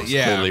of jokes.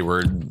 Yeah. Clearly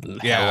we're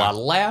had a lot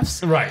of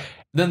laughs. Right.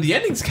 Then the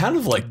ending's kind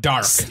of like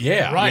Dark.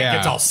 Yeah. Right. Yeah.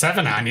 It's all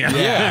 7 on you.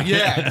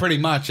 Yeah, pretty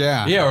much.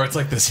 Yeah. Yeah, or it's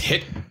like this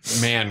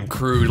hitman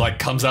crew like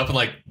comes up and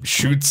like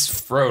shoots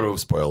Frodo,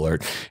 spoiler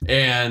alert,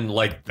 and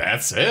like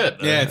that's it.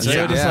 Yeah, it's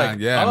just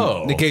like,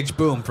 oh. Nick Cage,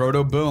 boom.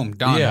 Frodo, boom.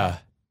 Done. Yeah.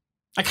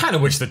 I kind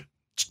of wish the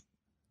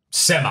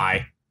semi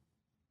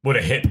would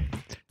have hit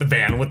the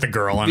van with the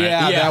girl in it.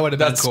 Yeah, that would have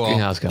been cool.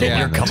 Yeah, I was gonna Yeah.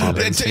 learn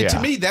that. To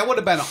me, that would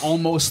have been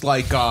almost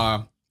like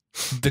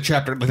the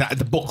chapter,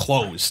 the book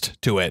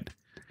closed to it,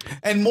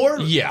 and more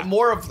of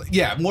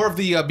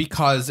the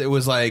because it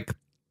was like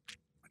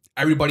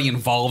everybody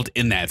involved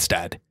in that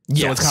instead. So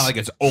Yes. it's kind of like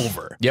it's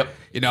over. Yep.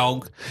 You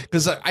know,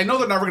 because I know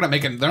they're never gonna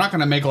make it. They're not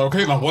gonna make like,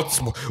 okay, now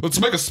let's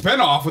make a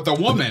spinoff with a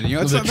woman. You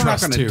know, The they're not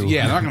trust gonna. too.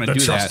 Yeah, they're not gonna The do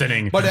trust that.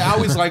 inning. But I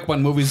always like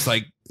when movies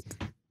like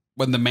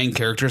when the main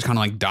characters kind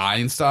of like die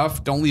and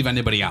stuff. Don't leave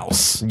anybody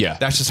else. Yeah.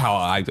 That's just how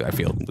I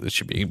feel it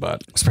should be.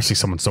 But Especially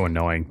someone so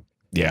annoying.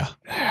 Yeah.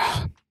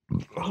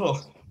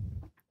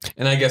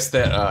 And I guess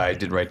that I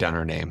did write down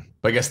her name.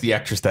 But I guess the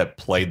actress that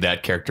played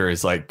that character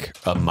is like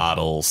a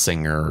model,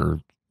 singer,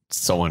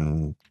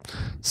 someone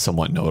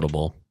somewhat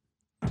notable.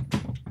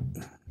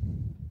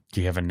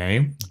 Do you have a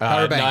name? No,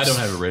 I Banks. don't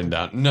have it written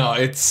down. No,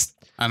 it's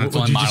I'm it's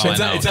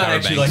not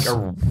actually like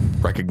a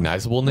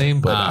recognizable name,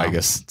 but I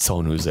guess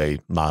someone who's a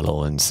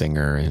model and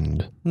singer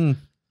and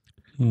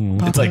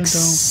it's like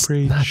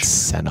not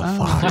Senna I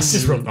Fox.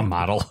 just wrote a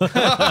model.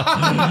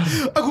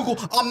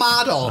 a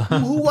model.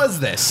 Who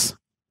was this?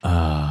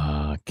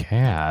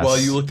 Cass. Well,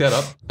 you look that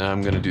up.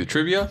 I'm going to do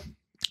trivia.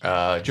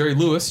 Jerry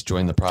Lewis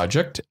joined the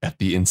project at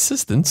the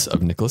insistence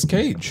of Nicolas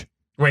Cage.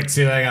 Wait,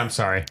 see that again? I'm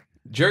sorry.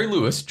 Jerry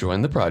Lewis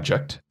joined the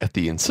project at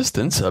the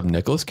insistence of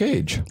Nicolas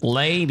Cage.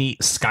 Lady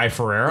Sky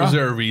Ferreira. Was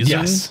there a reason?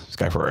 Yes,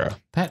 Sky Ferreira.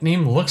 That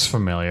name looks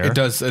familiar. It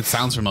does. It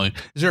sounds familiar.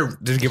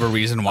 Did it give a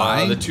reason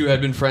why? The two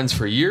had been friends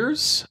for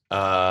years,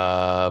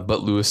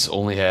 but Lewis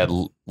only had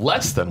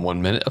less than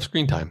 1 minute of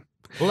screen time.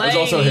 It was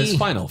also his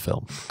final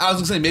film. I was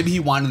gonna say maybe he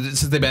wanted,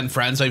 since they've been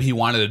friends, maybe he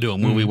wanted to do a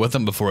movie with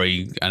them before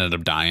he ended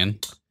up dying.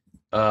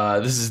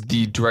 This is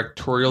the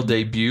directorial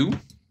debut.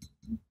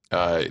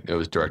 It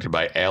was directed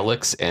by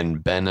Alex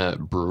and Ben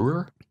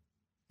Brewer.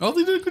 Oh,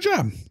 they did a good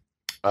job.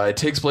 It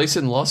takes place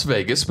in Las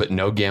Vegas, but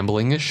no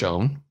gambling is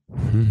shown.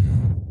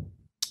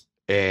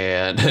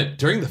 And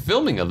during the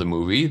filming of the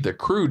movie, the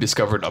crew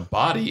discovered a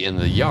body in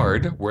the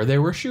yard where they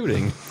were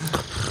shooting.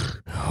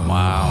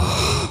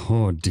 Wow.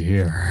 Oh,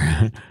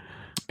 dear.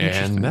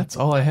 And that's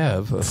all I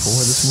have for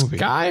this movie.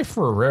 Sky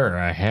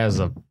Ferreira has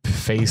a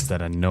face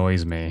that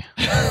annoys me.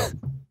 Let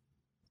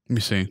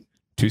me see.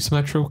 Too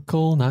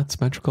symmetrical, not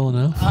symmetrical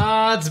enough.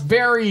 It's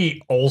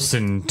very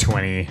Olsen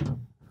 20. It's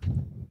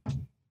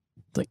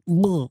like,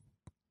 ugh.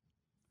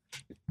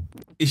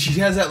 she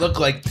has that look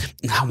like,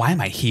 why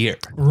am I here?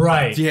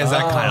 Right. She has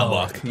that kind of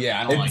look.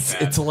 Yeah, I don't like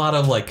that. It's a lot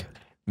of like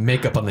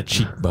makeup on the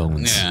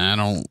cheekbones. Yeah, I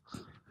don't.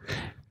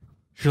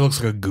 She looks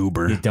like a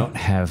goober. You don't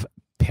have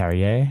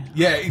Perrier.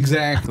 Yeah,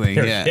 exactly.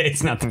 Yeah.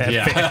 It's not that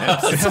Yeah.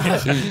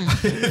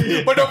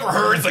 fancy. But no, for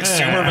her, it's like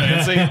super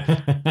fancy.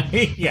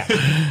 Yeah.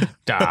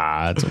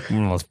 It's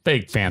one of those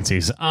fake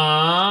fancies.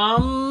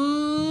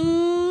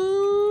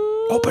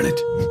 Open it.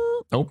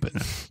 Open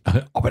it.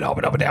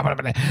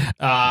 Open it.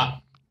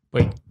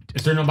 Wait,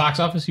 is there no box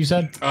office, you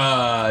said?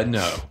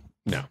 No.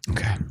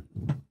 Okay.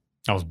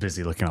 I was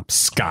busy looking up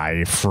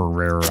Sky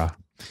Ferreira.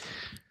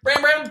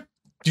 Brandon, do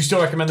you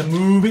still recommend the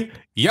movie?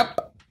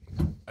 Yep,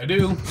 I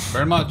do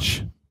very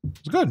much.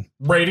 It's good.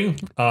 Rating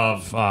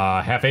of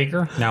Half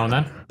Acre, Now and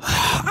Then?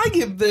 I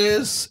give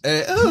this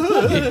a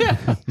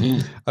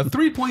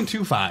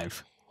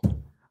 3.25.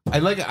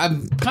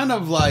 I'm kind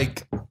of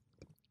like,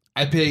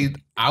 I paid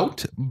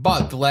out,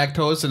 but the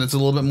lactose and it's a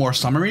little bit more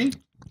summery.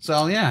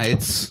 So yeah, it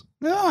was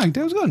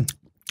good.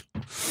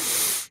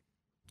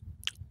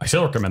 I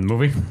still recommend the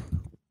movie.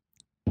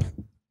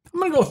 I'm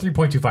going to go with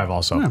 3.25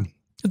 also. Yeah.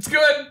 It's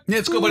good. Yeah,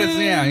 it's good, but it's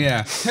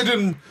yeah. It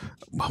didn't.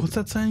 What was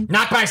that saying?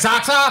 Knock my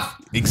socks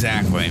off.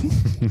 Exactly.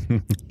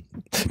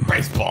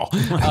 Baseball.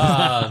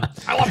 I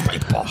love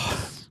baseball.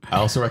 I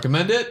also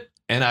recommend it,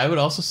 and I would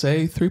also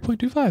say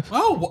 3.25.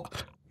 Oh,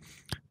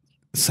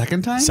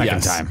 second time? Second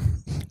Yes. time.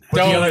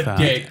 Don't the other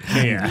get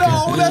yeah.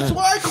 No, that's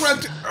why I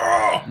corrected.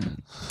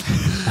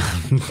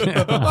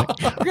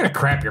 We're gonna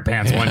crap your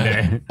pants one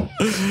day.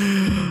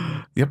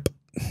 Yep.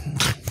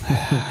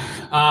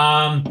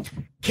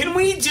 Can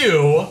we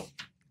do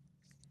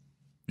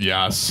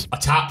Yes. a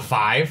top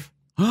 5?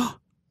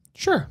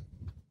 Sure.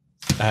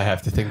 I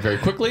have to think very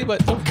quickly,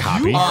 but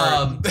Copy.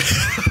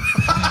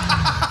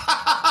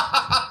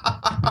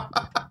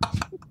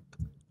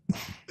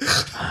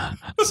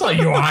 I saw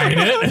you eyeing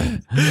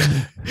it.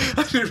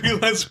 I didn't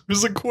realize it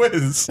was a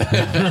quiz.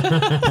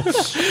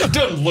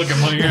 Don't look at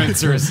my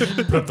answers.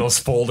 Put up those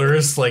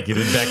folders like you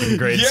did back in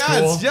grade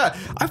school. Yeah.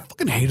 I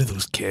fucking hated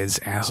those kids,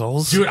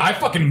 assholes. Dude, I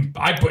put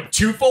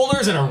 2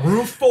 folders and a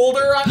roof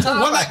folder on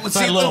top. When It's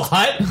my little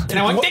hut, and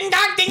I went ding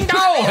dong, ding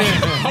dong.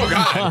 Oh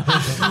god!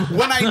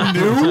 When I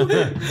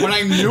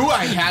knew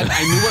what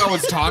I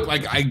was talking.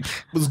 Like I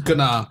was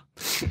gonna.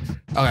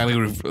 Okay,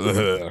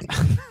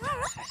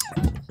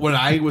 when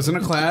I was in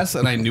a class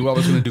and I knew I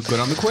was going to do good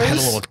on the quiz, Had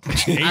a little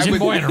Asian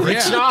boy and a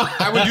rickshaw.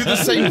 I would do the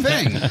same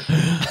thing.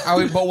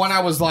 But when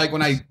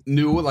I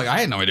knew, like, I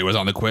had no idea what was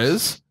on the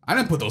quiz, I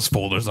didn't put those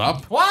folders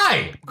up.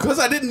 Why? Because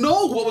I didn't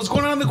know what was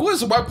going on in the quiz,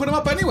 so why put them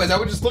up anyways? I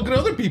would just look at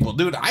other people.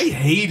 Dude, I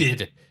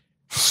hated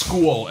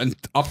school and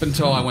up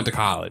until I went to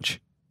college.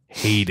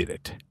 Hated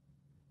it.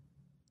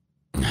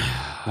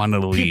 Wanted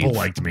to leave. People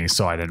liked me,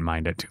 so I didn't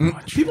mind it too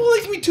much. People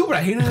liked me too, but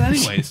I hated it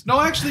anyways. No,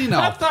 actually, no.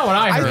 That's not what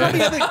I heard.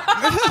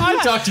 I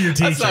talked to your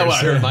teachers. That's not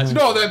what I heard.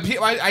 No,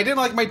 I didn't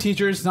like my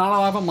teachers. Not a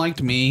lot of them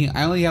liked me.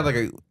 I only had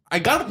I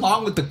got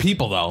along with the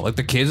people though, like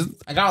the kids.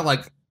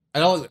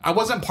 I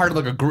wasn't part of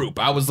like a group.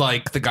 I was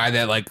like the guy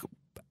that like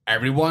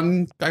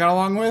everyone I got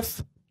along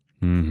with.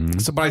 Mm-hmm.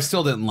 So, but I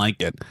still didn't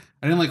like it.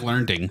 I didn't like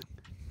learning.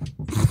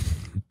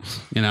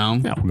 You know?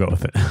 Yeah, we'll go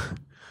with it.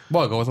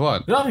 What? Go with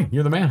what? Nothing.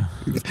 You're the man.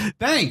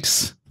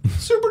 Thanks.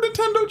 Super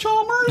Nintendo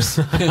Chalmers.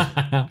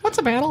 What's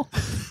a battle?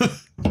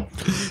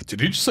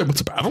 Did he just say what's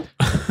a battle?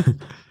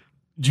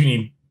 Do you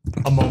need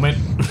a moment?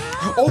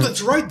 Oh,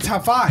 that's right.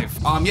 Top 5.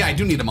 Yeah, I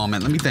do need a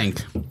moment. Let me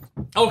think.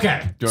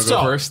 Okay. Do you want to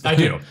go first? I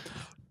do.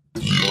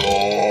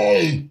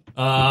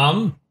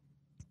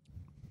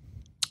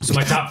 So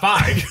my top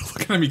 5.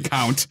 Look at me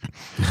count.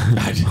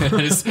 I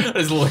just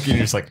look and you're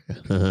just like,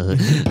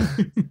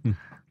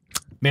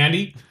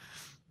 Mandy,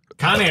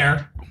 Con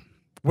Air,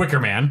 Wicker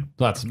Man.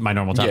 So that's my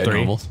normal top 3.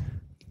 normal.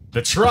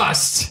 The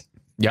Trust,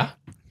 Yeah.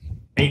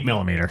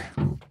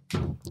 8mm.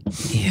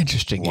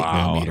 Interesting.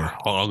 8mm.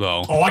 I'll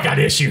go. Oh, I got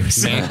issues.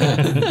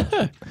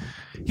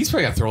 He's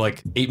probably got to throw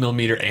like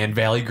 8mm and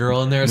Valley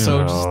Girl in there.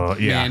 So just,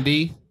 yeah.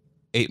 Mandy,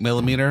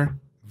 8mm,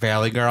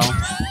 Valley Girl,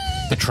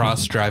 The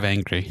Trust, Drive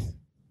Angry.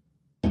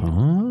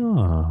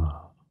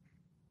 Oh.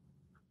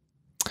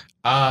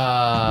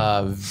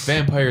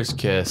 Vampire's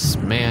Kiss,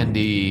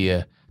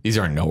 Mandy. These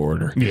are in no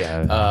order.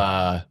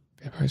 Yeah.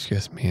 Vampire's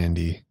Kiss,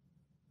 Mandy.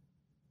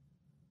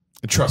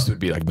 The Trust would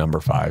be like number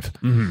 5.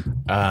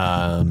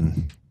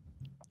 Mm-hmm.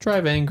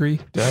 Drive Angry.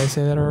 Did I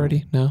say that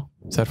already? No.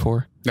 Is that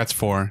 4? That's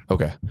 4.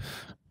 Okay.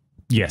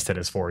 Yes, that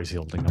is 4. He's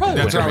holding up. Probably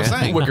That's what I was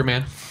saying. Wicker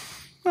Man.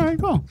 All right,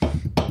 go.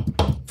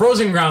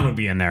 Frozen Ground would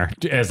be in there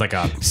as like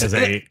a So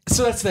that's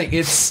the thing.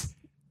 It's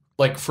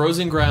like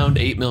Frozen Ground,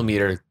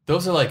 8mm.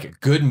 Those are like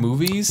good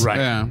movies. right.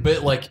 Yeah.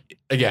 But like,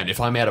 again,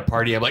 if I'm at a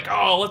party, I'm like,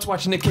 oh, let's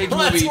watch a Nick Cage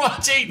movie. Let's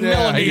watch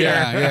 8mm.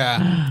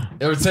 Yeah.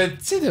 I would say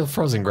the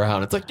Frozen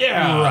Ground. It's like,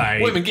 yeah,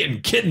 Right. women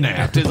getting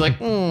kidnapped. It's like,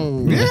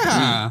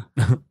 Yeah.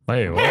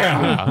 Wait, what?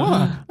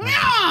 yeah.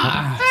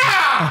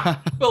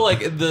 But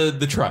like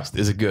the Trust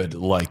is a good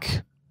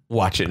like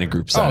watch it in a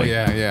group Oh, setting.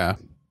 yeah.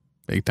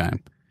 Big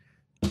time.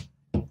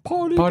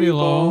 Party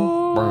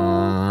along.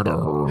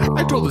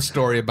 I told the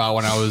story about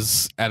when I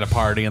was at a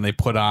party and they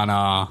put on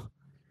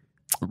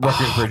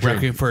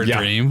Requiem for a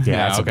Dream.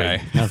 Yeah,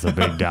 that's a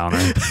big downer.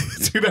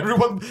 Dude,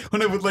 everyone,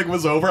 when it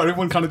was over,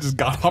 everyone kind of just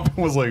got up and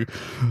was like,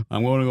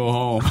 I'm going to go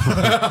home.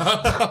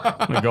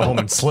 I'm gonna go home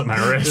and slit my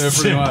wrist. Yeah,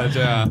 pretty much,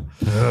 yeah.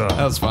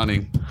 That was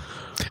funny.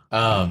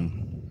 I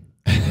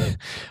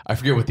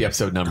forget what the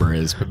episode number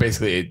is, but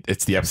basically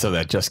it's the episode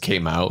that just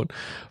came out.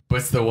 But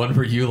it's the one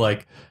where you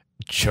like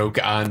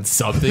choke on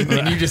something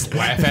and you just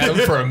laugh at him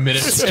for a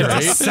minute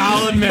straight.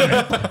 Solid minute.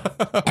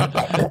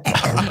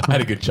 I had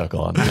a good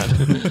chuckle on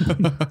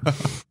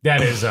that.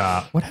 That is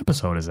what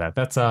episode is that?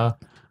 That's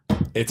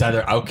It's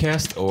either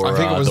Outcast or I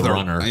think it was the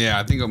Runner. Yeah,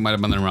 I think it might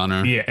have been the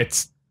Runner. yeah,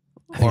 it's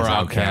Or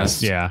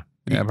Outcast. Yeah.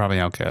 Yeah, probably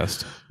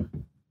Outcast.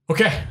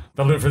 Okay,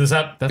 that'll do it for this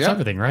app. That's Yeah.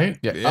 everything, right?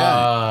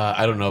 Yeah.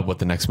 I don't know what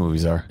the next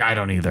movies are. I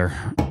don't either.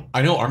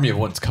 I know Army of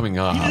One's coming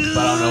up, but I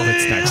don't know if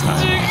it's next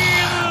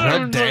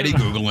time. Let Daddy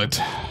Google it.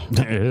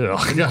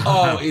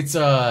 Oh, it's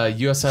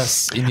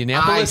USS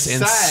Indianapolis.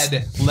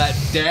 let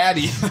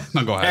Daddy.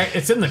 No, go ahead.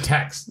 It's in the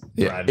text.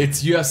 Yeah, Brad.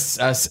 it's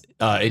USS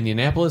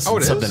Indianapolis. Oh,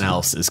 and it something is?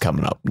 else is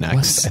coming up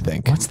next, I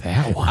think. What's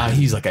that one?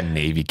 He's like a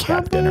Navy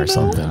captain or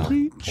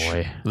something.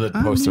 Boy. The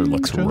poster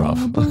looks rough.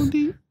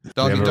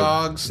 Doggy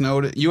Dog,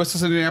 Snowden,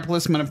 USS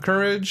Indianapolis, Men of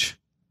Courage.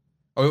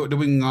 Oh,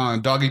 doing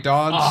Doggy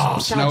Dogs, Oh,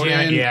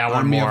 Snowden, yeah, one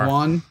Army more. of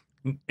One.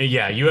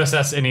 Yeah,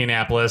 USS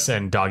Indianapolis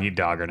and Dog Eat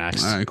Dog are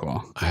next. All right,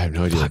 cool. I have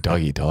no idea what Dog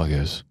Eat Dog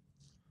is.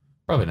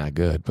 Probably not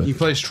good, but He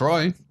plays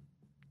Troy.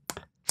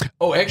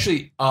 oh,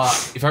 actually,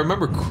 if I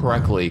remember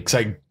correctly, because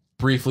I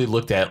briefly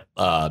looked at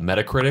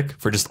Metacritic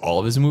for just all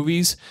of his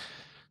movies,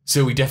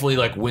 so we definitely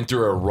like went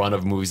through a run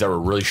of movies that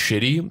were really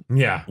shitty,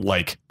 Yeah.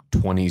 like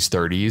 20s,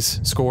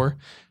 30s score.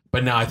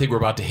 But now I think we're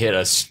about to hit I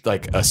was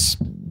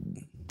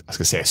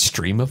gonna say a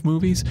stream of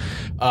movies,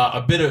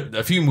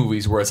 a few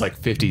movies where it's like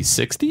 50s,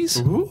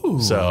 60s. Ooh.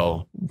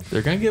 So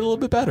they're gonna get a little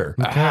bit better.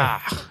 Okay.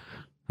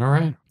 All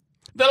right.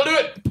 That'll do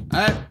it.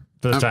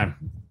 For this time.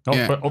 Oh,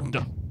 yeah.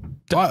 no.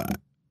 What?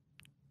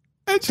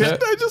 I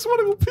just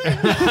want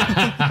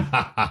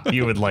to pee.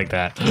 You would like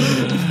that.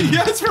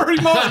 Yes, very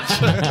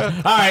much.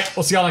 All right.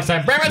 We'll see y'all next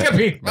time. Brian's gonna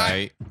pee.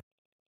 Bye.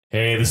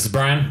 Hey, this is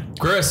Brian.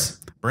 Chris.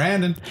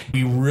 Brandon.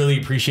 We really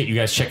appreciate you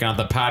guys checking out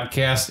the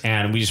podcast,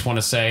 and we just want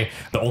to say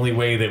the only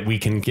way that we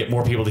can get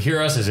more people to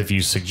hear us is if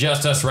you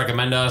suggest us,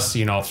 recommend us,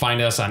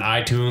 find us on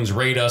iTunes,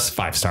 rate us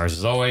 5 stars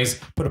as always,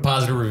 put a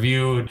positive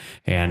review,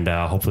 and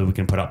hopefully we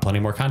can put out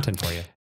plenty more content for you.